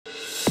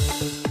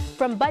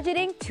From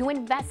budgeting to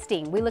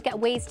investing, we look at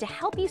ways to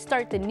help you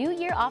start the new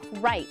year off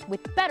right with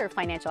better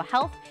financial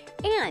health,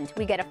 and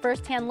we get a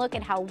first-hand look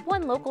at how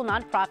one local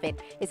nonprofit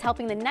is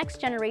helping the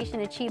next generation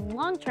achieve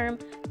long-term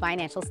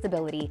financial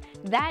stability.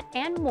 That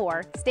and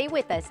more. Stay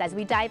with us as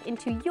we dive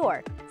into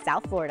your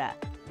South Florida.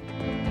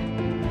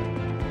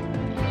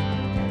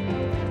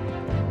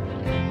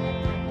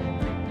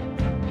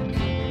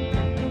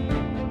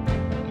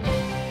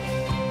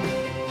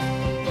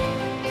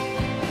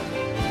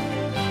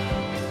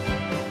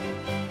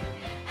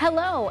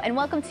 Hello and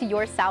welcome to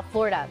Your South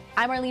Florida.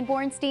 I'm Arlene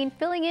Bornstein,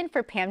 filling in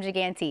for Pam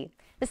Gigante.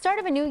 The start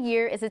of a new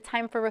year is a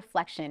time for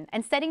reflection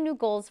and setting new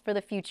goals for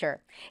the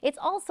future. It's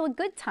also a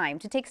good time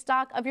to take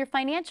stock of your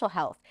financial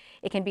health.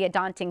 It can be a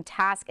daunting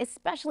task,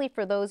 especially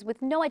for those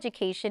with no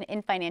education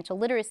in financial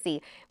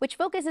literacy, which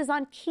focuses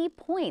on key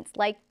points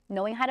like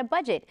knowing how to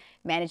budget,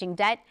 managing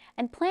debt,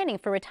 and planning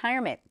for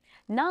retirement.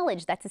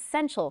 Knowledge that's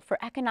essential for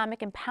economic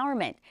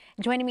empowerment.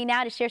 Joining me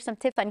now to share some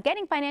tips on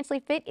getting financially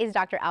fit is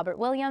Dr. Albert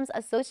Williams,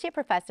 Associate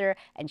Professor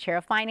and Chair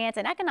of Finance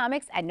and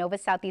Economics at Nova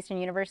Southeastern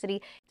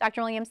University.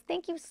 Dr. Williams,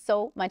 thank you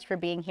so much for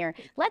being here.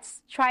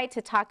 Let's try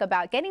to talk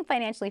about getting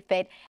financially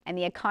fit and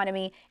the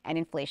economy and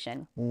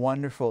inflation.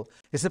 Wonderful.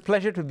 It's a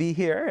pleasure to be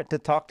here to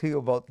talk to you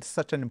about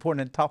such an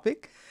important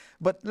topic.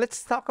 But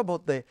let's talk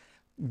about the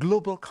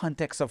global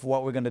context of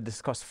what we're going to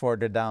discuss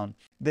further down.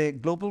 The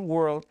global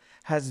world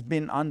has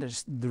been under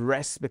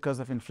duress because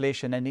of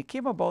inflation, and it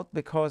came about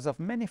because of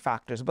many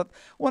factors. But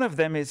one of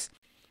them is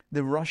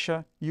the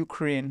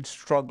Russia-Ukraine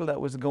struggle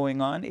that was going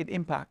on. It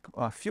impacted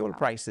fuel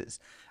prices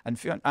and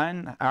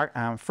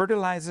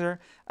fertilizer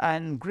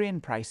and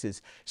grain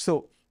prices.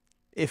 So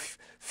if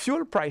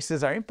fuel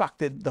prices are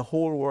impacted, the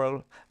whole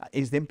world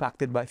is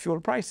impacted by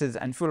fuel prices,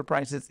 and fuel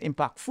prices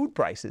impact food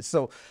prices.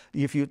 So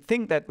if you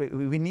think that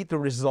we need to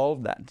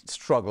resolve that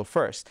struggle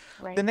first.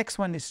 Right. The next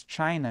one is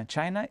China.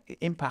 China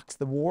impacts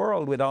the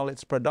world with all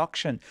its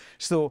production.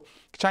 So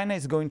China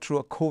is going through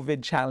a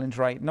COVID challenge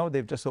right now.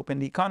 They've just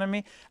opened the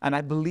economy, and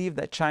I believe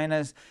that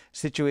China's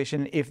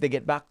situation, if they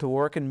get back to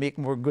work and make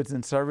more goods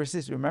and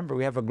services, remember,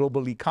 we have a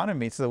global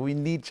economy, so we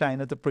need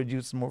China to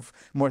produce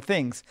more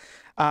things.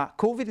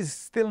 COVID is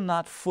still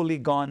not fully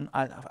gone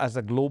as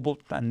a global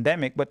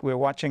pandemic, but we're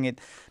watching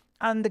it.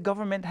 And the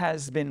government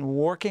has been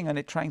working on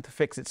it, trying to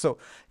fix it. So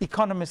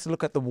economists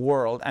look at the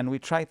world and we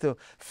try to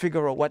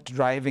figure out what's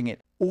driving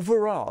it.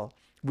 Overall,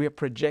 we are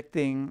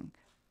projecting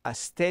a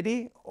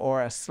steady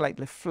or a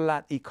slightly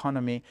flat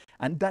economy,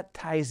 and that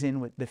ties in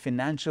with the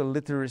financial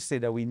literacy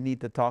that we need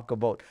to talk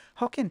about.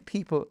 How can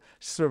people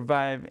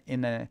survive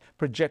in a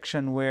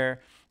projection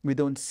where we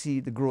don't see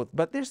the growth?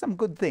 But there's some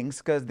good things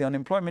because the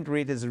unemployment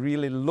rate is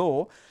really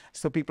low,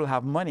 so people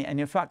have money.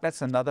 And in fact,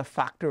 that's another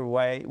factor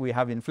why we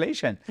have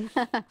inflation.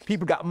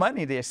 People got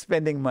money, they're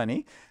spending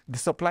money. The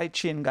supply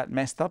chain got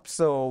messed up,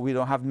 so we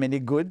don't have many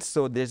goods,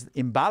 so there's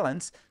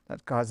imbalance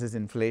that causes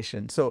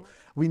inflation. So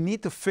we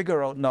need to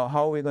figure out now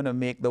how we're going to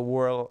make the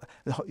world,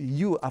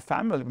 you, a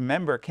family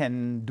member,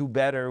 can do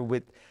better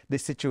with the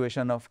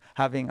situation of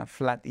having a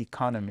flat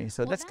economy.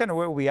 So that's kind of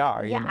where we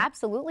are. Yeah, you know?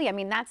 Absolutely. I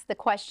mean, that's the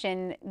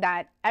question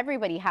that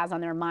everybody has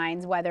on their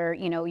minds, whether,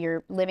 you know,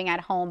 you're living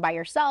at home by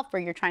yourself or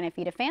you're trying to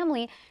feed a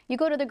family. You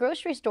go to the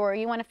grocery store,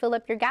 you want to fill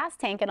up your gas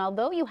tank, and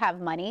although you have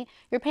money,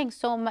 you're paying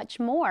so much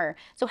more.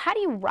 So how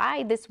do you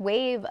ride this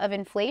wave of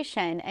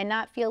inflation and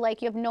not feel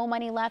like you have no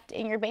money left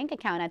in your bank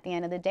account at the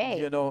end of the day?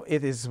 You know,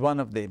 it is one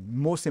of the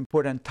most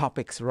important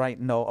topics right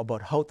now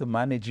about how to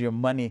manage your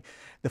money.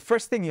 The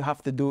first thing you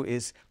have to do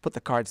is put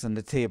the cards on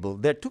the table.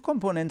 There are two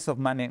components of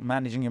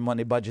managing your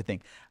money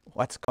budgeting: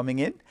 what's coming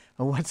in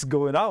and what's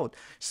going out.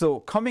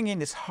 So coming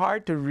in is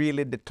hard to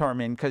really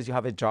determine because you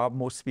have a job,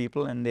 most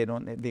people, and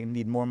they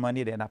need more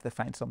money, they have to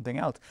find something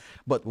else.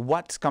 But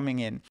what's coming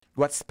in,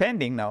 what's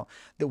spending now,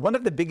 one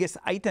of the biggest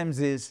items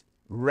is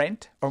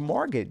rent or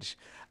mortgage.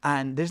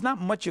 And there's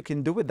not much you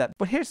can do with that.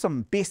 But here's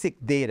some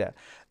basic data.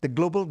 The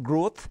global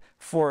growth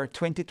for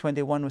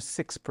 2021 was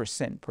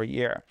 6% per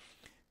year.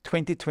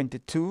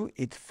 2022,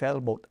 it fell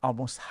about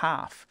almost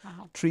half,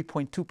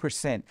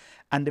 3.2%.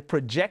 And the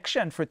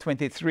projection for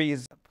 23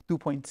 is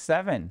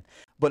 2.7.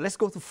 But let's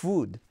go to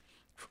food.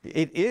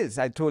 It is,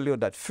 I told you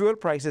that fuel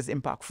prices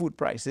impact food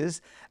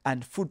prices,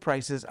 and food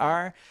prices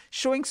are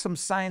showing some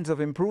signs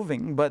of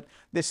improving, but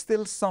there's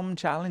still some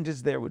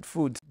challenges there with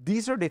food.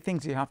 These are the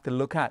things you have to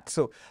look at.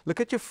 So look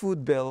at your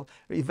food bill,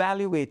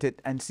 evaluate it,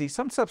 and see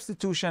some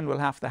substitution will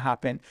have to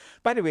happen.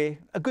 By the way,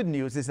 a good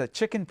news is that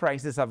chicken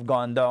prices have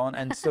gone down,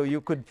 and so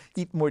you could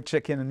eat more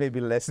chicken and maybe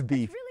less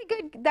beef.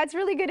 That's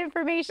really good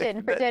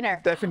information for dinner.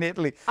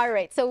 Definitely. All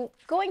right, so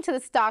going to the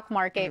stock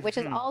market, which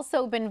has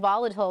also been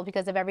volatile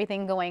because of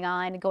everything going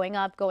on, going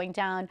up, going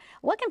down.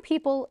 What can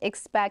people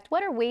expect?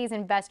 What are ways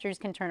investors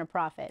can turn a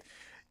profit?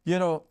 You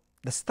know,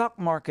 the stock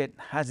market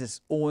has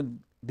its own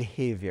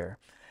behavior,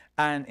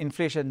 and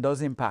inflation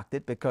does impact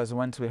it because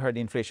once we heard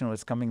inflation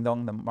was coming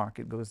down, the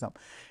market goes up.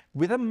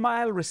 With a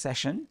mild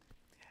recession,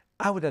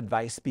 I would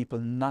advise people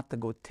not to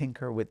go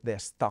tinker with their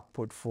stock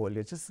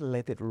portfolio. Just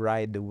let it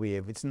ride the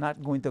wave. It's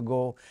not going to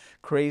go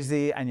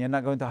crazy, and you're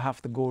not going to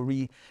have to go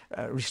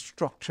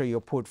restructure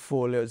your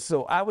portfolio.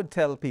 So I would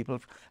tell people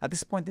at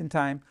this point in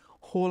time,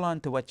 hold on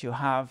to what you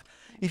have.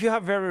 If you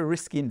have very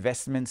risky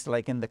investments,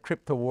 like in the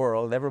crypto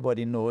world,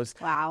 everybody knows.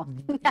 Wow.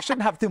 You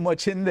shouldn't have too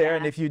much in there. Yeah.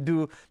 And if you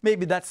do,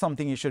 maybe that's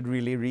something you should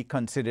really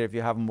reconsider if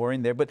you have more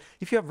in there. But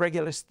if you have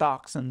regular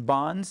stocks and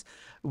bonds,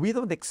 we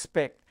don't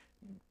expect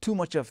too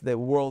much of the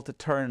world to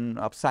turn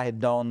upside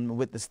down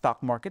with the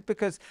stock market,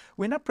 because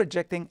we're not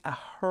projecting a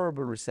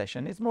horrible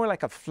recession. It's more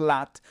like a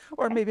flat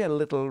or maybe a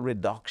little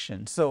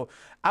reduction. So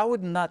I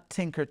would not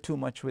tinker too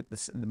much with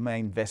my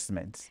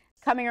investments.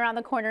 Coming around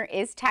the corner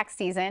is tax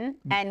season.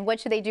 And what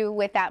should they do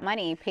with that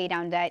money? Pay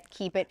down debt,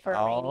 keep it for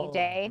a rainy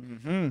day?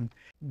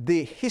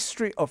 The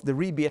history of the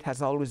rebate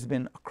has always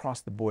been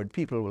across the board.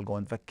 People will go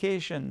on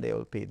vacation, they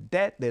will pay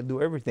debt, they'll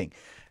do everything.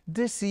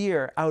 This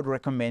year, I would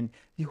recommend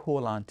you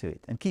hold on to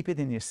it and keep it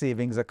in your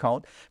savings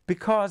account,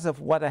 because of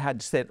what I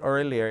had said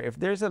earlier. If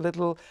there's a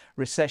little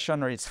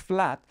recession or it's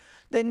flat,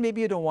 then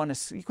maybe you don't want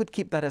to, you could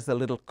keep that as a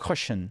little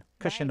cushion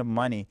of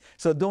money.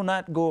 So do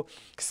not go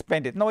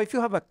spend it. Now, if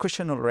you have a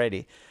cushion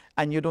already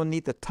and you don't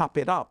need to top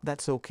it up,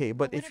 that's okay.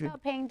 But What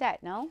about paying debt,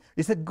 no?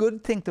 It's a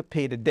good thing to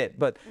pay the debt,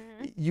 but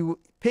you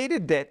pay the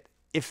debt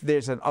if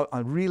there's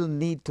a real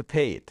need to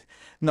pay it.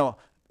 Now,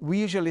 we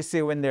usually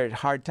say when there are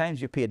hard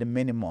times, you pay the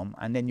minimum,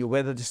 and then you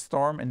weather the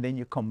storm, and then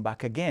you come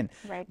back again.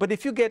 Right. But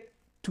if you get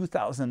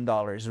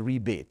 $2,000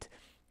 rebate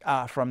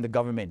from the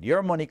government,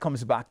 your money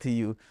comes back to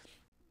you,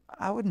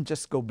 I wouldn't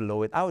just go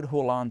below it. I would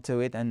hold on to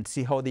it and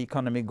see how the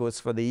economy goes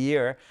for the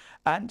year,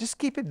 and just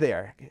keep it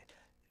there.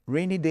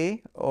 Rainy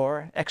day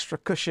or extra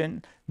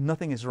cushion,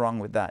 nothing is wrong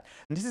with that.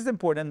 And this is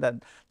important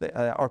that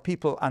our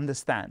people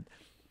understand.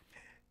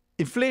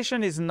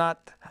 Inflation is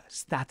not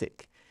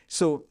static.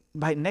 So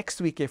by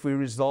next week, if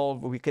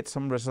we get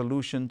some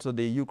resolution to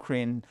the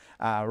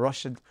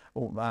Ukraine-Russia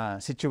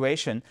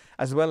situation,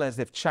 as well as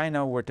if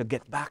China were to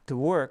get back to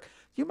work,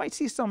 you might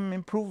see some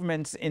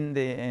improvements in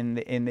the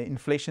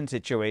inflation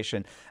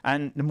situation.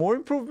 And the more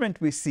improvement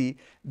we see,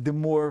 the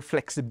more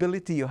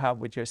flexibility you have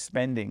with your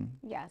spending.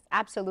 Yes,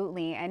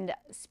 absolutely. And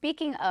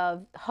speaking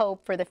of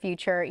hope for the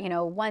future, you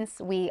know, once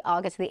we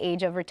all get to the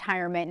age of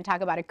retirement and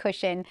talk about a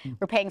cushion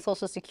for paying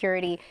Social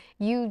Security,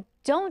 you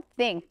don't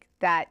think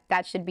that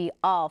that should be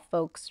all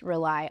folks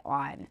rely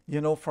on?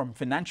 You know, from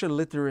financial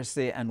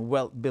literacy and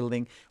wealth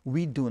building,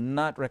 we do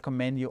not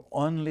recommend you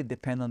only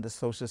depend on the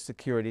Social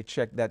Security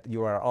check that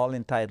you are all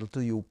entitled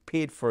to. You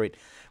paid for it.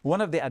 One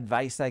of the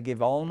advice I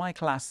give all my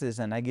classes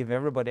and I give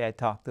everybody I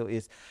talk to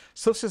is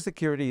Social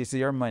Security is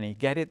your money.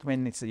 Get it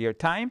when it's your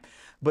time,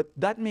 but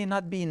that may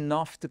not be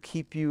enough to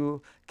keep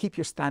your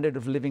standard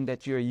of living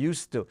that you're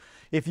used to.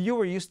 If you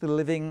were used to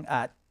living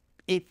at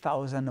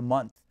 $8,000 a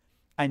month,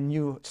 and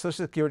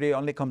Social Security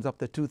only comes up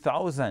to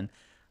 $2,000,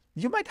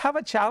 you might have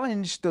a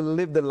challenge to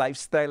live the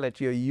lifestyle that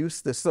you're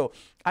used to. So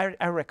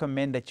I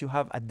recommend that you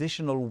have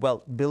additional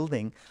wealth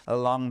building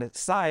along the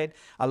side,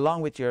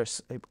 along with your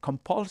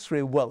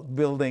compulsory wealth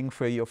building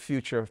for your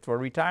future, for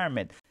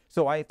retirement.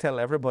 So I tell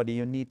everybody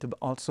you need to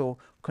also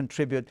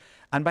contribute.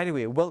 And by the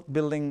way, wealth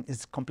building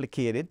is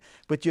complicated,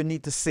 but you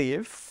need to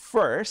save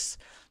first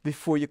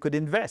before you could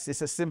invest.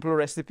 It's a simple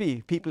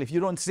recipe. People, if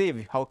you don't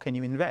save, how can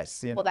you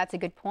invest? You know? Well, that's a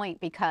good point,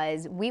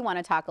 because we want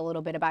to talk a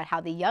little bit about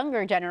how the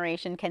younger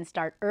generation can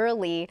start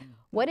early.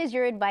 What is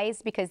your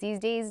advice? Because these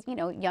days, you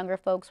know, younger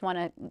folks want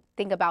to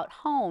think about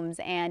homes,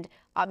 and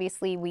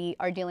obviously we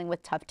are dealing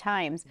with tough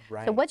times.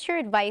 Right. So what's your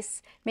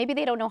advice? Maybe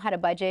they don't know how to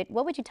budget.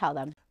 What would you tell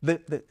them?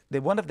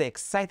 One of the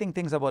exciting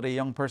things about a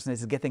young person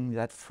is getting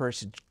that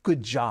first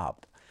good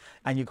job.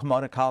 And you come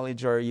out of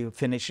college or you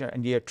finish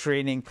and you're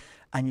training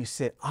and you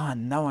say,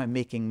 now I'm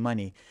making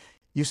money.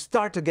 You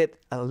start to get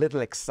a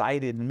little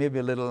excited,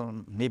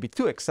 maybe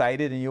too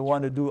excited, and you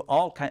want to do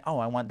all kinds.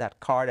 I want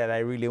that car that I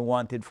really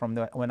wanted from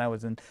when I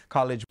was in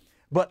college.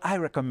 But I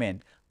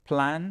recommend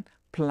plan.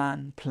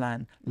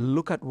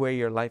 Look at where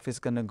your life is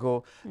going to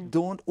go.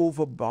 Don't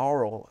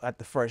overborrow at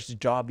the first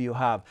job you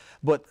have.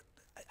 But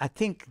I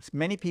think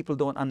many people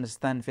don't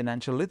understand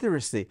financial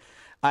literacy.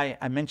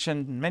 I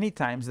mentioned many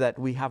times that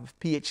we have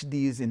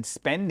PhDs in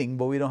spending,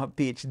 but we don't have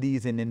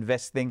PhDs in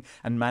investing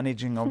and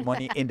managing our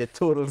money in the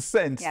total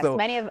sense. Yes, so,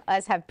 many of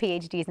us have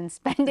PhDs in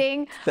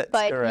spending, but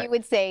correct. You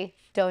would say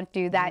don't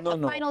do that.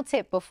 No. Final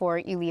tip before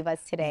you leave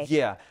us today.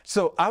 Yeah,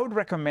 so I would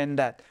recommend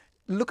that.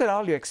 Look at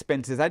all your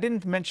expenses. I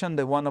didn't mention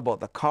the one about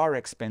the car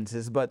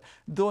expenses, but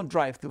don't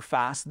drive too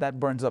fast. That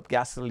burns up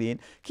gasoline.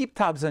 Keep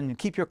tabs on you.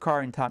 Keep your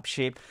car in top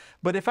shape.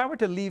 But if I were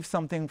to leave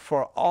something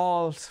for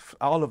all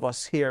of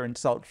us here in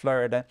South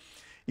Florida,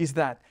 is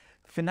that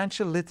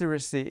financial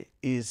literacy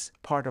is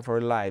part of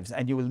our lives,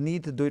 and you will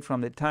need to do it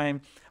from the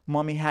time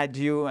mommy had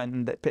you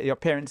and your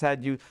parents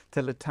had you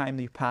till the time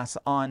you pass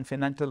on.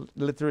 Financial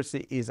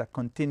literacy is a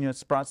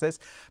continuous process,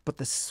 but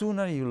the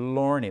sooner you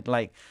learn it,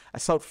 like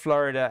South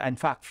Florida, in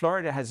fact,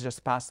 Florida has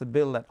just passed a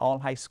bill that all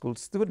high school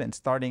students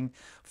starting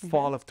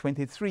fall of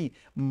 23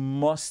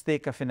 must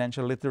take a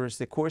financial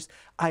literacy course.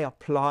 I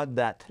applaud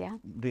that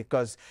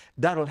because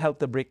that'll help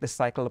to break the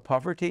cycle of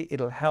poverty.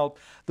 It'll help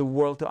the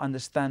world to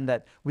understand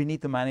that we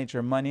need to manage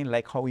our money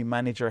like how we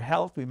manage our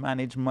health. We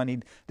manage money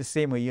the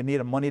same way. You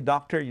need a money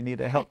doctor, you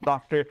need a health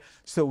doctor.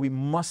 So we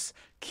must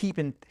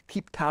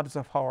keep tabs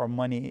of how our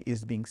money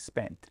is being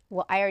spent.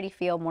 Well, I already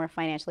feel more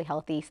financially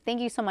healthy. Thank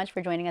you so much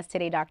for joining us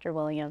today, Dr.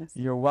 Williams.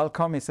 You're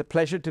welcome. It's a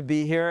pleasure to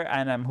be here,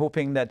 and I'm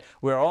hoping that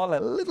we're all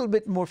a little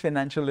bit more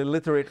financially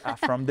literate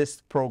from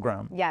this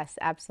program. Yes,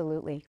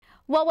 absolutely.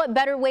 Well, what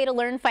better way to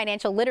learn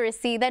financial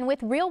literacy than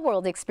with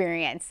real-world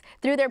experience?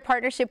 Through their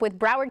partnership with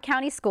Broward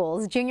County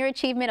Schools, Junior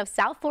Achievement of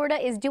South Florida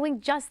is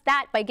doing just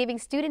that by giving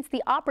students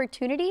the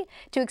opportunity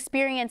to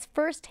experience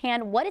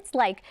firsthand what it's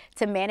like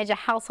to manage a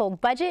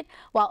household budget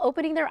while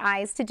opening their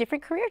eyes to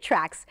different career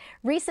tracks.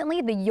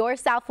 Recently, the Your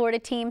South Florida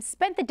team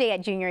spent the day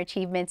at Junior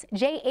Achievement's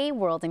JA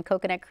World in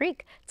Coconut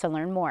Creek to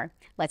learn more.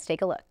 Let's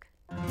take a look.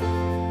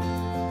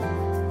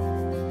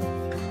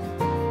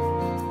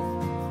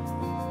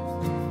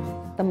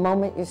 The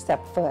moment you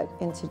step foot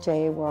into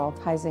JA World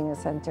Heisinger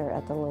Center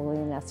at the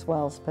Lillian S.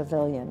 Wells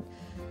Pavilion,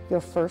 your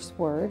first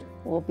word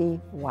will be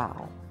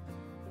wow.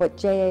 What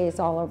JA is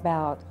all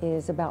about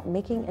is about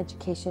making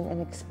education an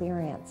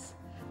experience.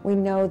 We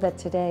know that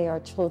today our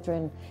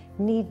children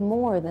need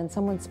more than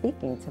someone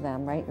speaking to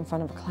them right in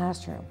front of a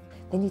classroom.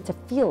 They need to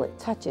feel it,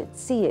 touch it,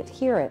 see it,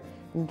 hear it,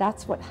 and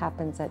that's what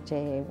happens at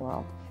JA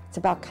World. It's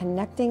about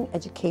connecting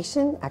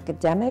education,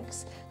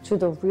 academics, to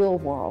the real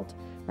world,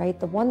 right?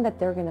 The one that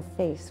they're going to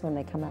face when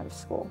they come out of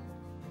school.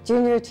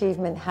 Junior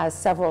Achievement has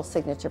several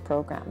signature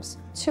programs.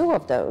 Two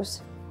of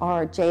those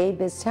are JA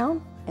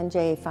BizTown and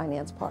JA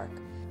Finance Park.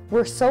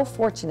 We're so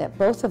fortunate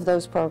both of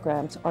those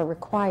programs are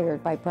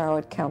required by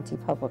Broward County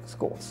Public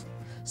Schools.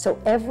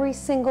 So every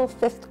single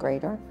fifth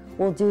grader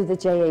will do the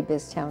JA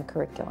BizTown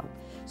curriculum.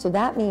 So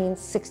that means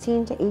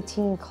 16 to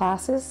 18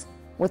 classes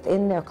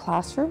within their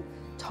classroom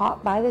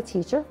taught by the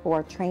teacher who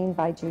are trained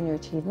by Junior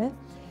Achievement.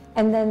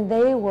 And then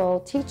they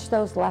will teach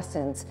those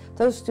lessons.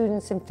 Those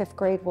students in fifth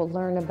grade will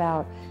learn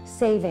about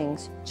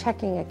savings,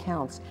 checking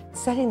accounts,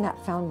 setting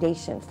that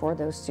foundation for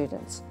those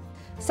students.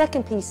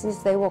 Second piece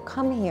is they will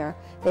come here,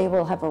 they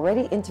will have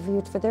already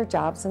interviewed for their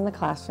jobs in the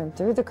classroom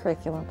through the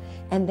curriculum,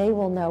 and they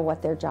will know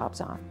what their jobs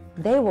are.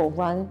 They will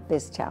run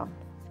BizTown.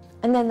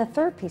 And then the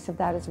third piece of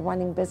that is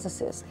running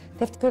businesses. They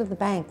have to go to the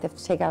bank, they have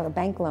to take out a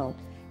bank loan,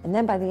 and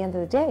then by the end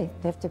of the day,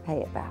 they have to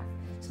pay it back.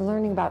 So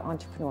learning about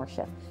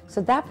entrepreneurship.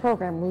 So that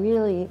program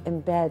really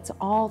embeds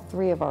all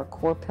three of our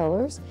core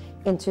pillars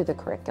into the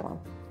curriculum.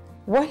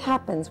 What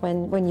happens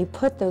when you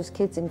put those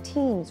kids in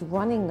teams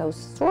running those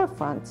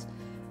storefronts,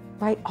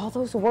 right? All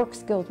those work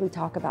skills we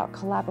talk about,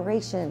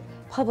 collaboration,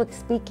 public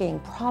speaking,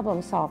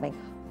 problem solving,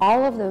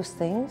 all of those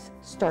things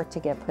start to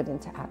get put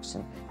into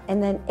action.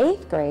 And then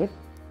eighth grade,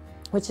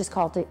 which is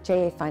called the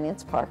JA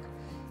Finance Park,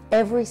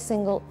 every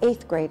single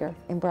eighth grader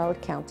in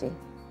Broward County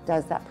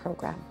does that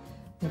program.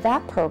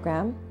 That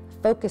program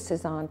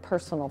focuses on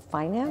personal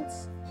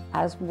finance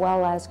as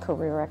well as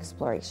career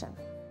exploration.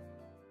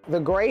 The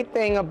great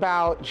thing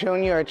about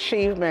Junior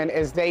Achievement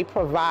is they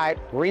provide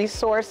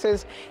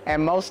resources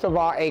and most of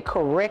all a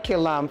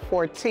curriculum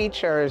for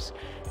teachers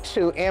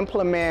to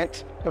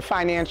implement the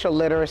financial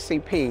literacy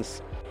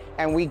piece.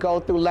 And we go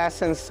through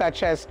lessons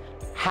such as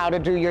how to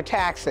do your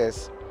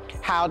taxes,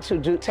 how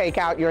to take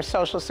out your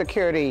Social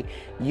Security,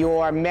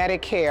 your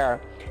Medicare,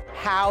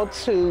 how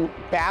to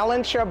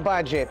balance your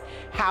budget,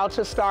 how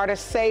to start a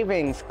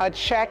savings, a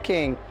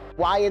checking,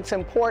 why it's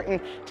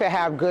important to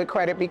have good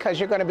credit because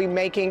you're going to be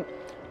making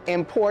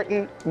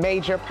important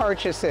major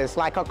purchases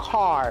like a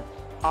car,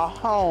 a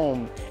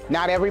home.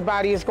 Not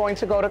everybody is going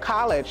to go to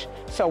college,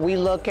 so we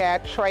look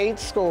at trade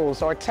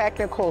schools or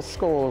technical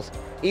schools,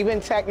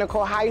 even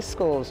technical high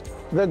schools.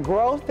 The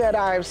growth that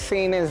I've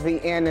seen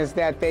is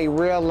that they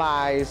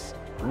realize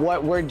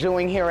what we're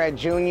doing here at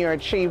Junior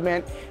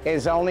Achievement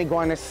is only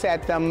going to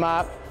set them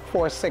up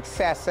for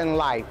success in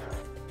life.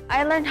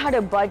 I learned how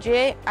to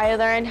budget, I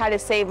learned how to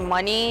save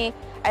money,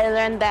 I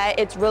learned that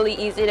it's really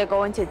easy to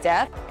go into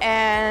debt,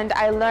 and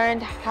I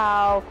learned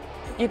how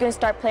you can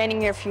start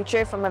planning your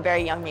future from a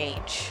very young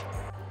age.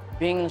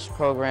 Being in this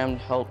program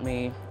helped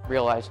me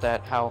realize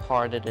that how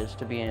hard it is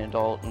to be an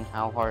adult and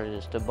how hard it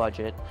is to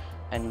budget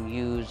and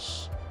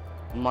use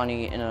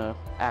money in an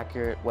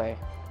accurate way.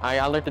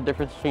 I learned the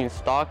difference between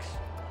stocks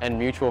and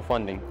mutual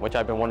funding, which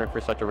I've been wondering for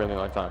such a really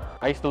long time.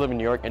 I used to live in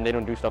New York and they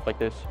don't do stuff like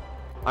this.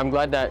 I'm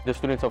glad that the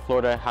students of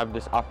Florida have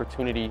this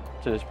opportunity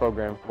to this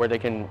program where they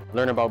can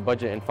learn about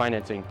budget and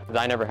financing, because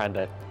I never had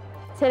that.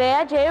 Today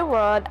at JA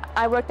World,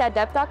 I worked at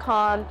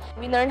Debt.com.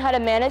 We learned how to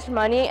manage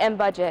money and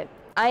budget.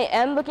 I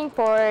am looking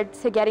forward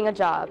to getting a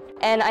job,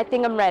 and I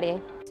think I'm ready.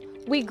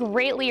 We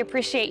greatly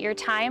appreciate your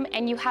time,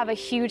 and you have a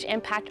huge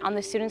impact on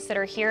the students that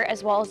are here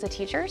as well as the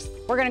teachers.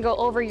 We're going to go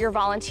over your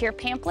volunteer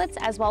pamphlets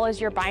as well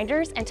as your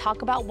binders and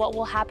talk about what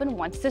will happen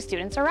once the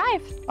students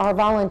arrive. Our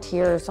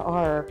volunteers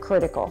are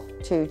critical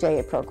to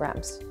JA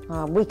programs.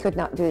 We could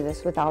not do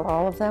this without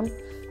all of them.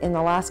 In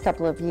the last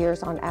couple of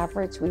years, on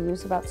average, we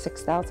use about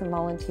 6,000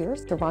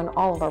 volunteers to run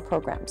all of our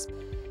programs.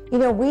 You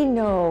know, we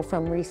know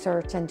from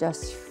research and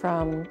just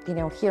from,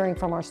 hearing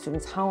from our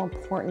students how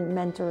important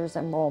mentors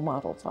and role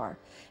models are.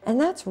 And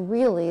that's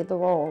really the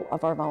role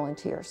of our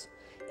volunteers.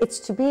 It's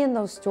to be in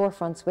those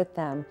storefronts with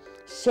them,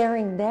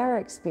 sharing their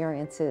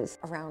experiences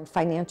around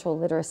financial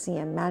literacy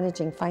and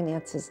managing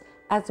finances,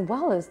 as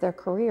well as their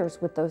careers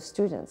with those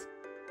students.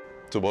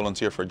 To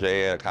volunteer for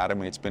JA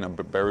Academy, it's been a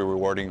very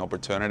rewarding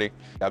opportunity.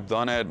 I've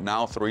done it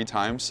now 3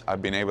 times.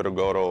 I've been able to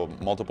go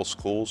to multiple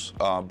schools,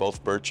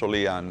 both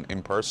virtually and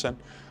in person.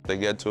 They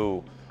get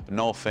to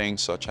know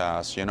things such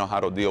as, how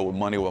to deal with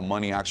money, what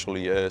money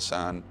actually is,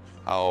 and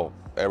how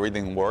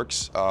everything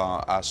works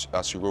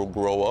as you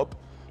grow up.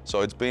 So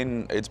it's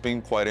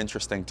been quite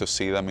interesting to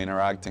see them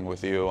interacting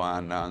with you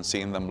and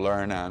seeing them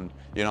learn, and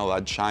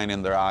that shine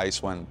in their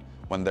eyes when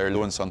they're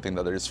doing something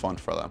that is fun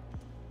for them.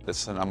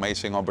 It's an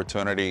amazing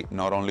opportunity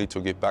not only to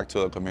give back to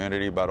the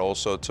community, but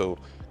also to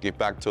give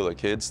back to the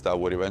kids that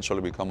would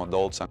eventually become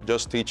adults, and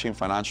just teaching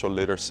financial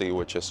literacy,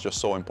 which is just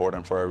so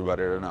important for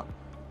everybody to know.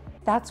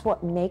 That's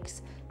what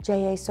makes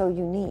JA so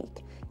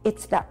unique.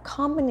 It's that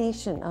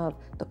combination of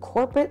the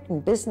corporate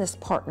and business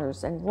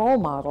partners and role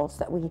models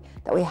that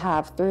we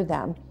have through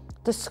them,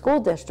 the school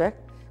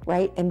district,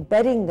 right,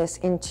 embedding this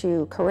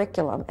into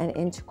curriculum and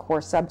into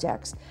core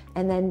subjects,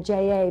 and then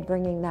JA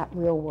bringing that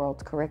real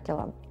world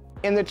curriculum.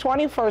 In the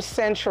 21st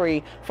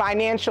century,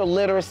 financial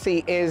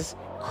literacy is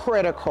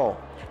critical.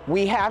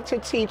 We have to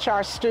teach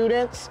our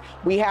students,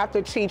 we have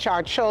to teach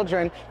our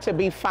children to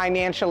be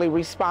financially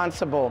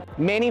responsible.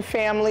 Many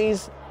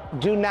families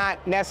do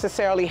not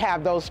necessarily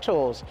have those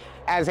tools.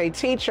 As a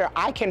teacher,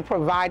 I can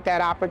provide that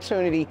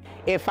opportunity.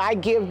 If I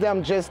give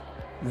them just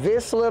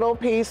this little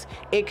piece,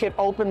 it could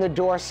open the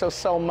door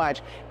so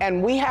much.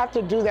 And we have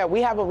to do that.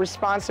 We have a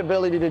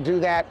responsibility to do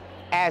that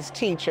as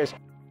teachers.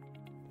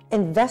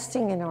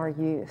 Investing in our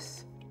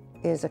youth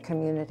is a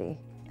community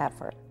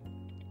effort.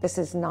 This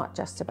is not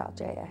just about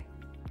JA.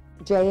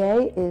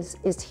 JA is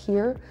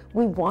here.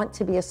 We want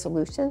to be a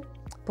solution,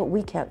 but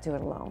we can't do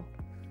it alone.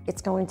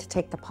 It's going to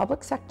take the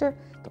public sector,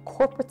 the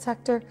corporate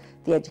sector,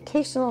 the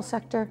educational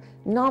sector,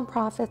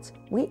 nonprofits.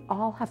 We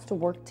all have to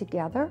work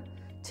together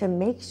to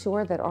make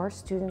sure that our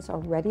students are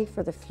ready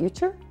for the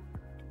future.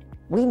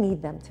 We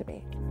need them to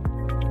be.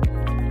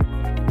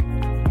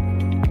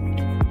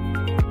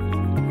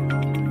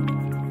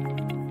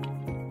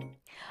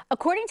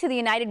 According to the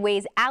United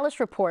Way's Alice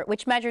report,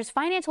 which measures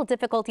financial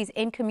difficulties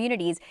in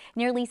communities,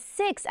 nearly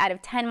 6 out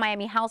of 10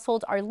 Miami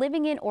households are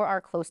living in or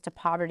are close to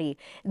poverty.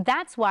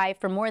 That's why,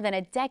 for more than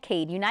a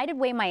decade, United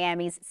Way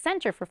Miami's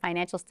Center for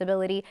Financial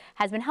Stability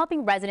has been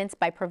helping residents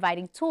by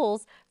providing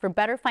tools for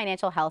better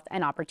financial health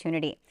and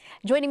opportunity.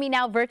 Joining me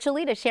now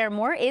virtually to share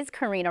more is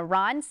Karina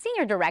Ron,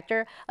 Senior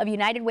Director of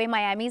United Way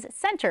Miami's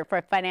Center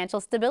for Financial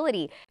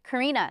Stability.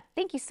 Karina,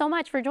 thank you so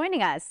much for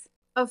joining us.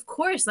 Of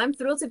course, I'm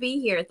thrilled to be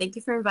here. Thank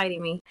you for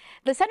inviting me.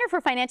 The Center for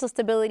Financial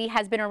Stability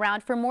has been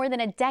around for more than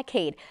a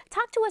decade.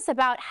 Talk to us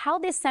about how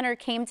this center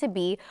came to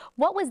be.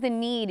 What was the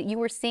need you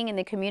were seeing in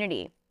the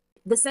community?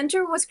 The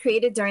center was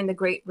created during the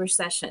Great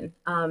Recession,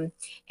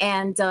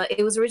 and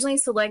it was originally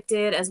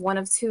selected as one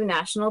of 2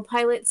 national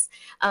pilots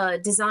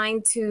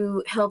designed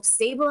to help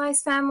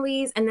stabilize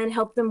families and then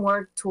help them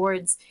work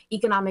towards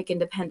economic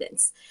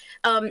independence.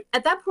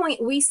 At that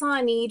point, we saw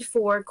a need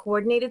for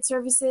coordinated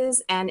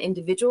services and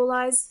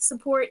individualized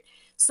support,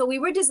 so we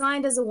were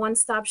designed as a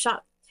one-stop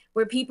shop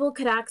where people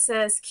could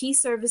access key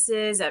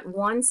services at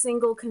one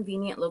single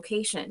convenient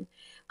location.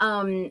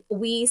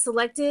 We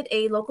selected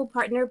a local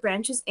partner,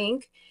 Branches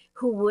Inc.,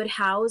 who would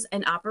house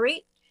and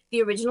operate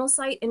the original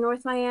site in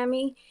North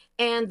Miami,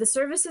 and the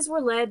services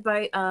were led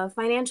by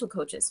financial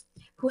coaches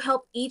who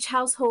help each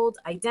household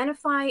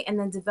identify and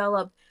then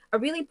develop a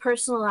really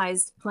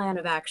personalized plan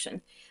of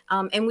action.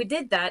 And we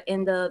did that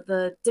in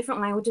the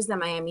different languages that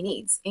Miami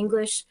needs: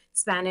 English,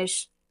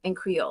 Spanish, and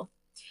Creole.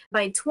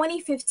 By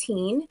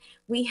 2015,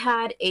 we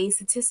had a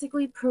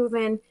statistically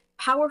proven,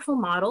 powerful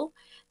model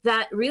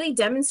that really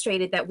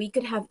demonstrated that we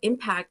could have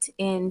impact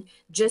in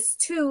just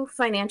 2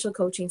 financial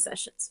coaching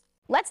sessions.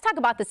 Let's talk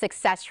about the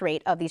success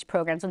rate of these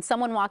programs. When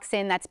someone walks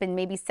in that's been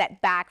maybe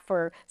set back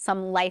for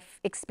some life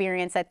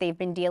experience that they've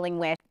been dealing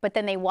with, but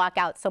then they walk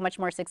out so much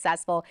more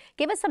successful.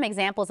 Give us some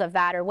examples of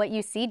that, or what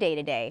you see day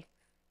to day.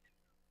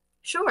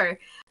 Sure.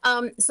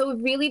 So it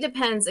really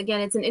depends.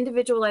 Again, it's an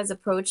individualized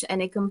approach,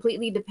 and it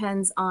completely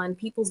depends on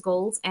people's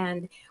goals.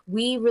 And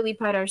we really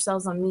pride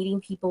ourselves on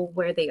meeting people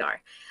where they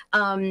are.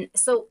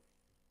 So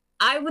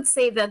I would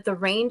say that the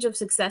range of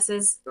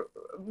successes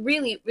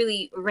really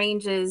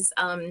ranges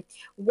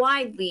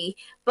widely,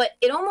 but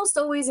it almost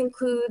always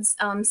includes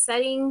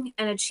setting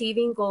and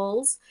achieving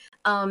goals,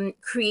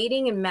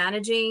 creating and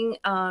managing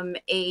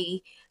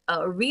a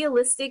a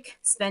realistic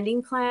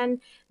spending plan,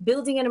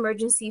 building an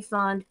emergency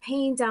fund,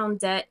 paying down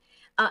debt.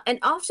 And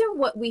often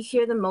what we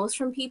hear the most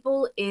from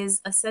people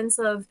is a sense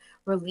of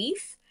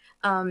relief.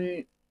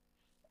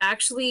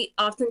 Actually,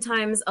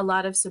 oftentimes a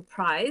lot of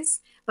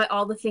surprise by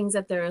all the things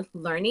that they're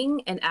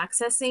learning and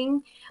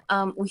accessing.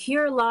 We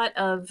hear a lot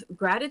of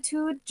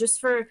gratitude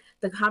just for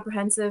the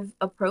comprehensive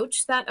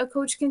approach that a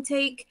coach can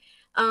take.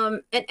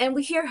 And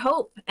we hear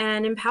hope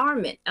and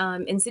empowerment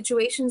in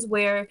situations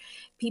where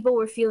people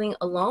were feeling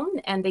alone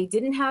and they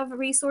didn't have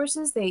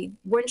resources. They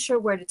weren't sure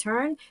where to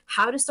turn,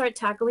 how to start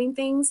tackling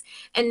things.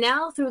 And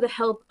now through the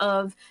help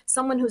of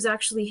someone who's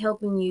actually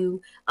helping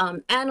you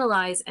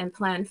analyze and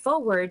plan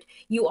forward,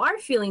 you are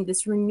feeling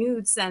this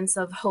renewed sense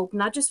of hope,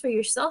 not just for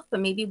yourself, but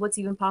maybe what's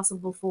even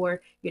possible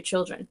for your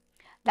children.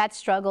 That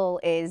struggle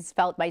is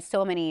felt by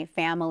so many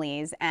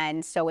families,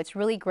 and so it's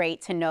really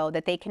great to know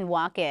that they can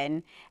walk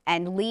in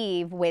and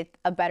leave with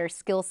a better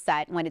skill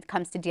set when it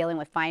comes to dealing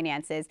with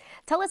finances.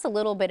 Tell us a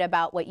little bit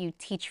about what you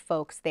teach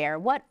folks there.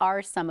 What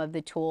are some of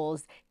the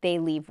tools they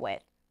leave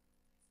with?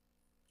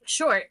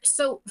 Sure.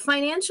 So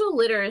financial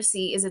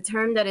literacy is a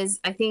term that is,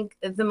 I think,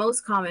 the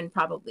most common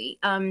probably.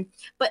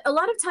 But a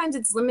lot of times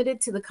it's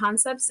limited to the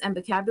concepts and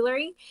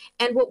vocabulary.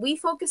 And what we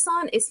focus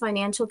on is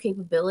financial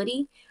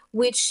capability,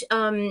 which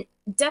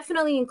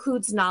definitely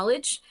includes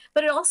knowledge,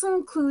 but it also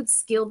includes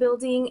skill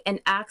building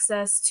and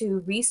access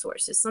to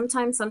resources.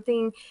 Sometimes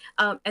something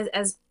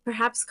as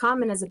perhaps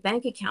common as a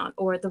bank account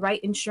or the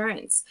right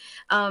insurance.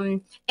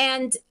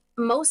 And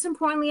most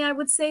importantly, I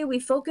would say we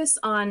focus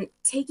on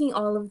taking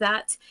all of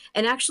that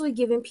and actually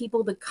giving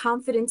people the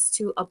confidence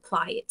to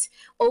apply it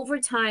over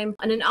time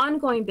on an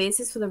ongoing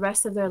basis for the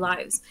rest of their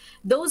lives.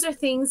 Those are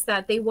things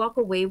that they walk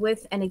away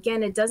with. And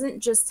again, it doesn't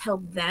just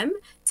help them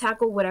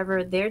tackle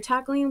whatever they're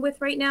tackling with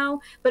right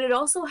now, but it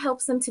also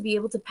helps them to be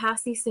able to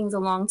pass these things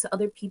along to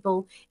other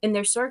people in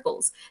their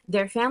circles,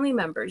 their family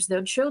members,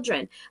 their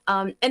children.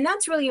 And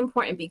that's really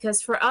important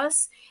because for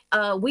us,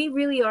 we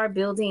really are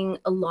building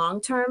a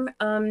long-term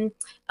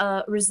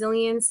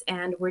resilience,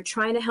 and we're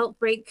trying to help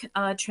break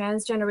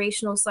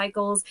transgenerational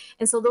cycles.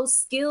 And so those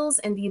skills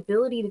and the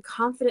ability to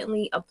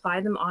confidently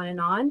apply them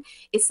on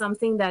is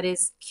something that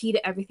is key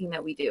to everything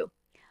that we do.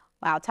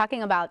 Wow,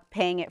 talking about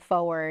paying it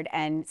forward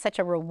and such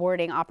a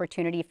rewarding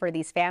opportunity for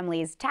these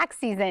families. Tax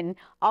season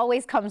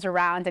always comes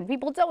around and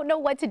people don't know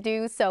what to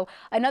do. So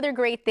another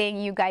great thing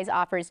you guys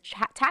offer is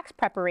tax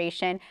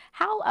preparation.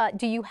 How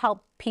do you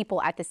help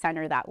people at the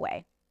center that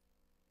way?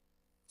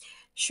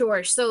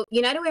 Sure. So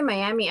United Way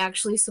Miami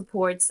actually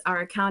supports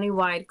our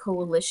countywide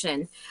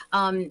coalition.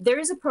 There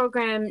is a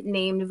program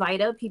named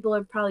VITA. People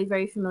are probably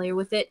very familiar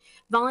with it.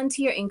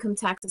 Volunteer Income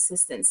Tax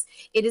Assistance.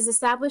 It is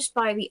established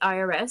by the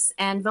IRS,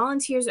 and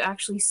volunteers are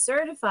actually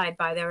certified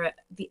by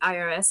the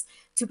IRS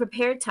to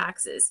prepare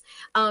taxes.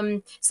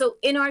 So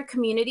in our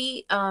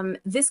community,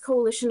 this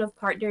coalition of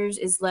partners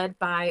is led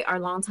by our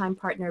longtime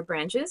partner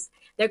branches.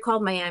 They're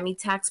called Miami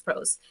Tax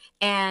Pros.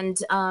 And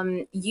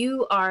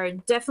you are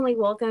definitely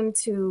welcome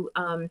to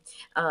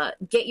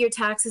get your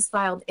taxes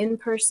filed in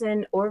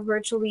person or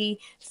virtually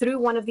through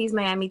one of these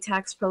Miami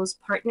Tax Pros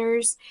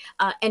partners.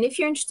 And if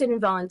you're interested in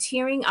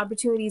volunteering,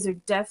 opportunities are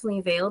definitely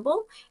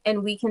available,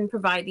 and we can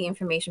provide the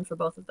information for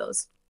both of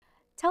those.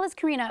 Tell us,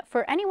 Karina,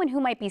 for anyone who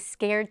might be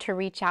scared to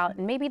reach out,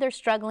 and maybe they're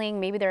struggling,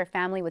 maybe they're a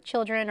family with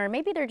children, or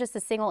maybe they're just a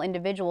single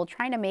individual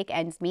trying to make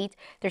ends meet,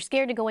 they're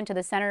scared to go into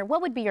the center,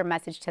 what would be your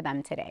message to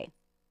them today?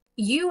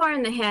 You are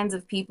in the hands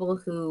of people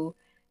who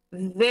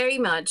very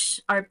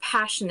much are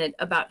passionate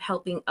about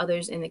helping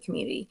others in the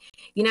community.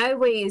 United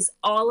Way is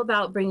all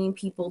about bringing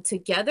people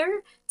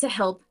together to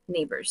help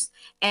neighbors.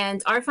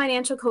 And our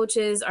financial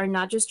coaches are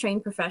not just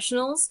trained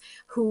professionals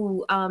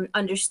who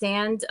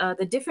understand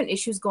the different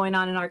issues going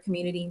on in our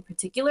community in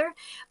particular,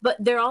 but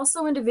they're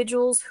also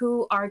individuals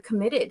who are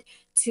committed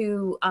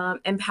to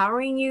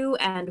empowering you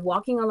and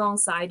walking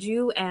alongside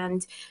you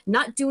and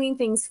not doing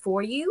things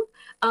for you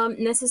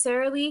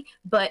necessarily,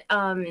 but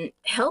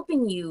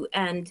helping you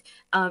and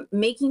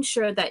making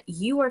sure that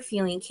you are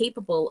feeling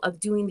capable of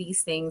doing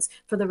these things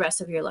for the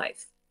rest of your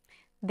life.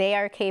 They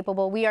are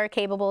capable. We are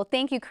capable.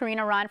 Thank you,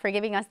 Karina Ron, for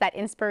giving us that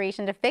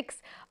inspiration to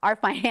fix our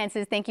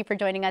finances. Thank you for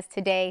joining us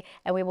today,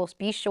 and we will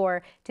be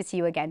sure to see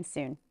you again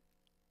soon.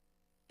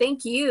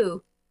 Thank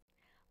you.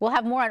 We'll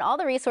have more on all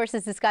the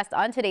resources discussed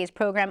on today's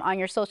program on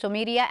your social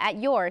media at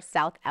your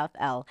South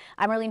FL.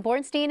 I'm Arlene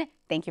Bornstein.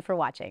 Thank you for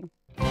watching.